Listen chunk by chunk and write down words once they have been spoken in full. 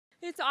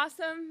It's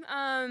awesome.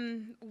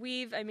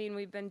 We've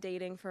been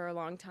dating for a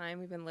long time.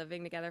 We've been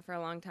living together for a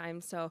long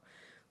time, so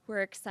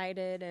we're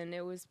excited, and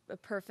it was a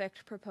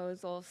perfect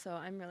proposal, so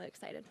I'm really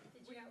excited.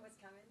 Did you know it was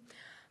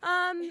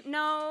coming?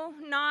 No,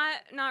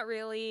 not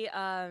really.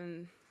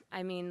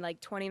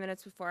 Like 20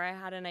 minutes before I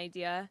had an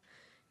idea,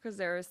 because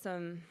there was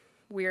some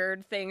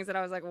weird things that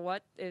I was like,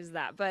 what is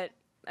that? But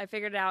I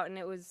figured it out, and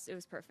it was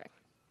perfect.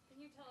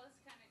 Can you tell us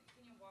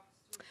can you walk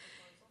us through the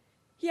proposal?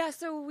 Yeah,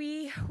 so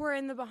we were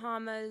in the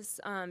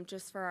Bahamas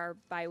just for our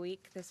bye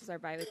week. This was our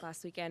bye week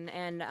last weekend,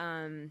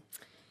 and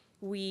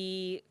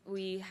we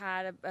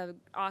had a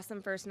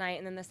awesome first night,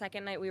 and then the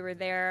second night we were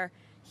there,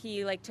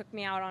 he took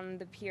me out on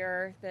the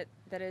pier that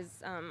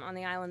is on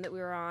the island that we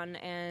were on,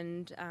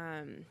 and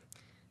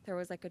there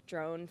was a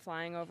drone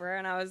flying over,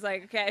 and I was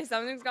like, okay,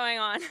 something's going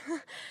on.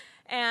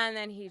 And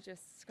then he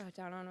just got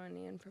down on one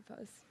knee and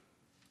proposed.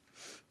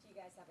 Do you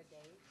guys have a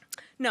date?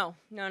 No.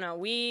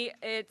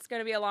 It's going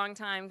to be a long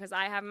time because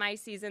I have my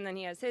season, then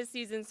he has his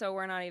season, so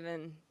we're not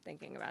even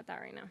thinking about that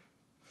right now.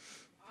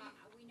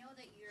 We know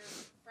that you're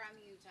from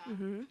Utah,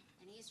 Mm-hmm.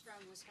 and he's from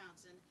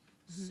Wisconsin.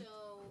 Mm-hmm. So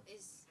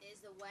is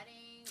the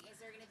wedding, is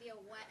there going to be a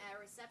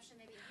reception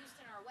maybe in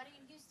Houston or a wedding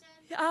in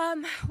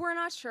Houston? We're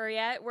not sure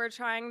yet. We're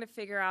trying to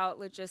figure out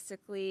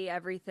logistically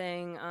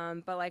everything,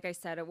 but like I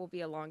said, it will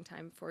be a long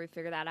time before we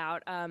figure that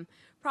out.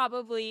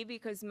 Probably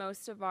because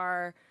most of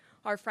our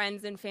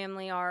friends and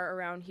family are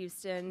around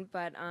Houston,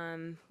 but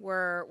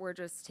we're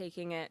just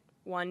taking it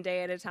one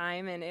day at a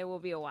time, and it will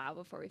be a while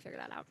before we figure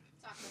that out.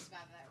 Talk to us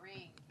about that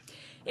ring.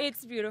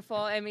 It's beautiful.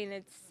 I mean,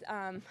 it's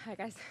hi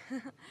guys.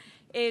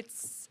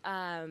 It's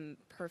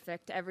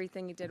perfect.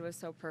 Everything he did was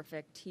so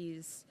perfect.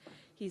 He's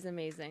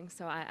amazing.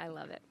 So I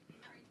love it.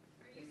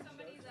 Are you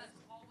somebody that's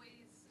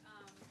always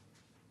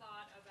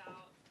thought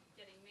about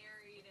getting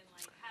married and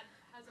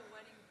has a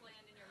wedding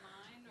planned in your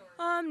mind,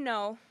 or?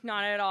 No,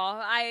 not at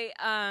all.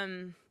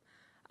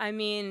 I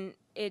mean,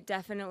 it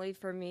definitely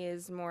for me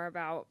is more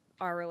about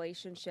our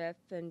relationship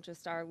and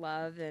just our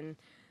love, and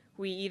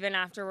we even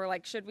after we're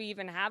like, should we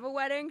even have a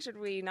wedding? Should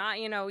we not?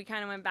 We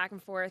kind of went back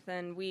and forth,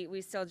 and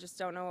we still just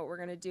don't know what we're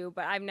gonna do.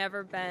 But I'm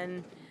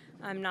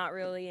not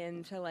really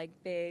into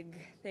big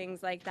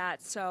things like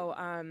that.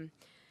 So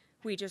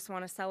we just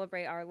want to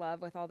celebrate our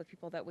love with all the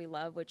people that we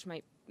love, which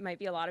might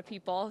be a lot of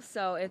people.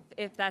 So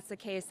if that's the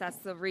case, that's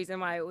the reason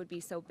why it would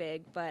be so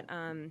big. But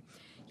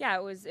yeah,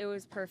 it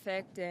was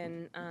perfect.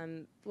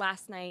 And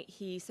last night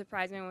he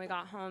surprised me when we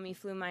got home. He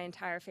flew my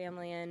entire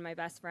family in, my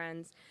best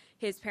friends,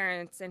 his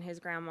parents, and his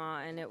grandma,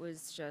 and that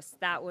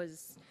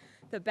was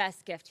the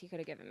best gift he could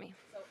have given me.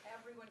 So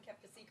everyone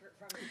kept a secret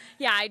from you.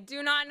 Yeah, I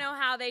do not know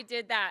how they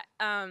did that.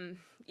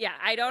 Yeah,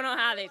 I don't know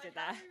how they did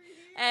that.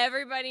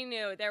 Everybody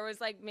knew. There was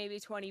maybe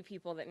 20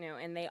 people that knew,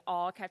 and they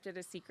all kept it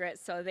a secret,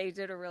 so they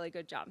did a really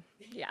good job.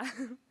 Yeah.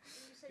 Can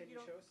you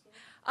show us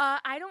some?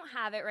 I don't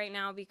have it right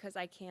now because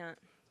I can't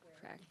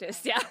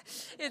practice. Yeah,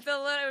 it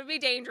would be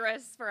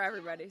dangerous for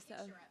everybody. So,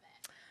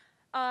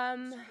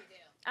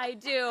 I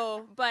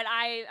do, but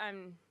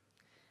I'm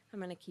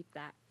gonna keep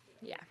that.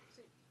 Yeah.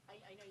 So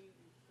I know you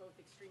both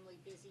extremely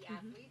busy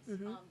athletes.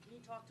 Mm-hmm. Can you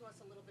talk to us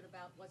a little bit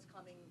about what's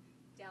coming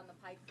down the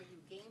pike for you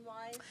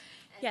game-wise?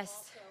 And Yes.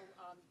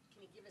 also,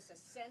 can you give us a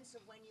sense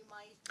of when you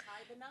might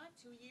tie the knot?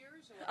 2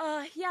 years?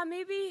 Or? Yeah,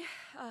 maybe.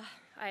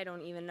 I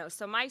don't even know.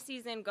 So my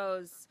season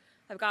goes.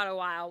 I've got a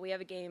while. We have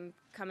a game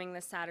coming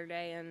this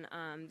Saturday,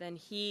 and then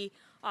he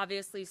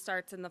obviously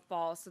starts in the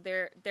fall. So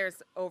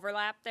there's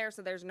overlap there.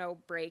 So there's no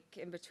break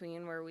in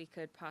between where we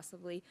could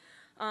possibly.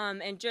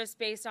 And just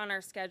based on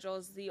our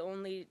schedules, the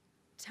only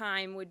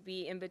time would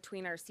be in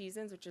between our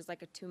seasons, which is a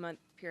 2-month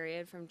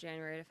period from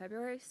January to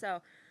February.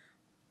 So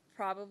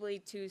probably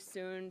too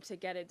soon to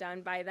get it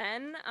done by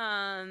then.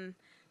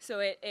 So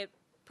it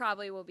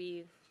probably will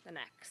be the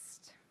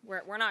next.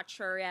 We're not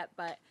sure yet,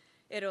 but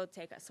it'll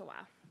take us a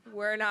while.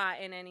 We're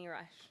not in any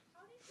rush.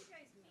 How did you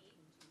guys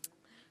meet?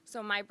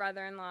 So my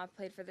brother-in-law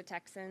played for the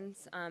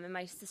Texans, and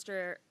my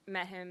sister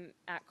met him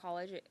at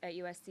college at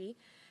USC,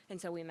 and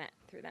so we met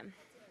through them.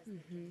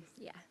 Mm-hmm.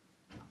 Yeah.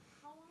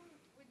 How long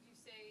would you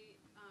say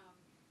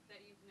that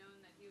you've known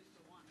that he was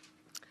the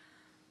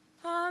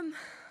one?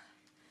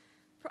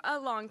 A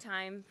long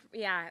time.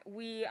 Yeah,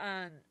 we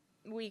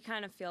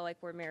kind of feel like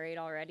we're married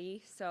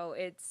already, so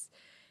it's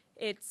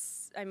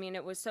I mean,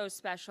 it was so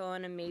special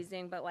and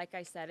amazing, but like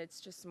I said,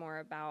 it's just more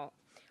about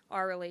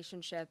our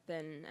relationship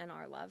and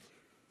our love.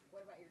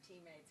 What about your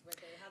teammates?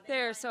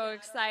 They're so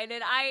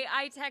excited.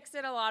 I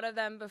texted a lot of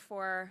them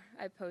before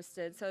I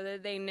posted so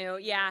that they knew.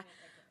 Yeah,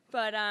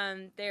 but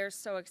they're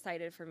so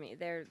excited for me.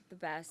 They're the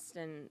best,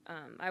 and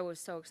I was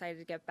so excited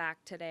to get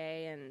back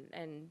today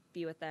and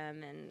be with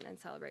them and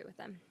celebrate with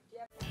them.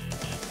 Yep.